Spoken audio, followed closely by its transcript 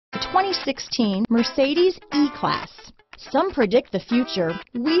2016 Mercedes E-Class. Some predict the future.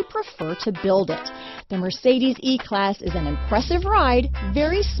 We prefer to build it. The Mercedes E-Class is an impressive ride,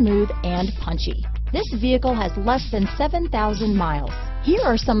 very smooth and punchy. This vehicle has less than 7,000 miles. Here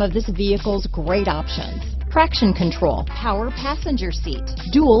are some of this vehicle's great options: traction control, power passenger seat,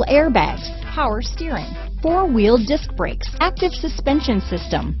 dual airbags, power steering, four-wheel disc brakes, active suspension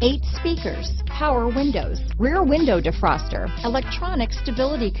system, 8 speakers, power windows, rear window defroster, electronic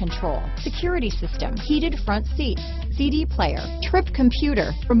stability control, security system, heated front seats, CD player, trip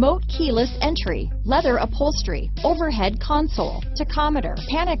computer, remote keyless entry, leather upholstery, overhead console, tachometer,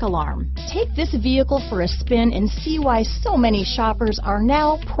 panic alarm. Take this vehicle for a spin and see why so many shoppers are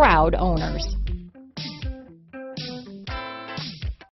now proud owners.